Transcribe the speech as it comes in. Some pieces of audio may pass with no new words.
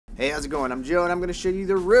Hey, how's it going? I'm Joe and I'm going to show you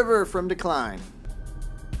the river from Dekline.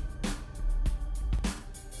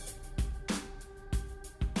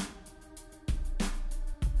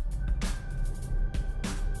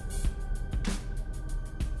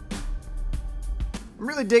 I'm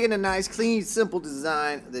really digging a nice, clean, simple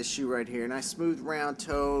design of this shoe right here. Nice smooth round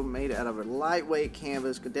toe made out of a lightweight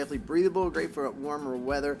canvas. Definitely breathable, great for warmer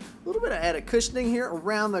weather. A little bit of added cushioning here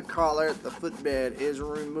around the collar. The footbed is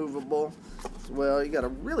removable as well. You got a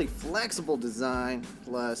really flexible design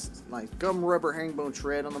plus nice gum rubber herringbone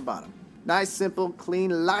tread on the bottom. Nice, simple,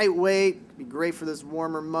 clean, lightweight. Be great for this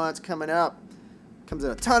warmer months coming up. Comes in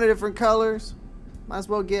a ton of different colors. Might as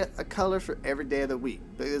well get a color for every day of the week.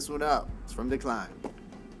 Pick this one up. It's from Dekline.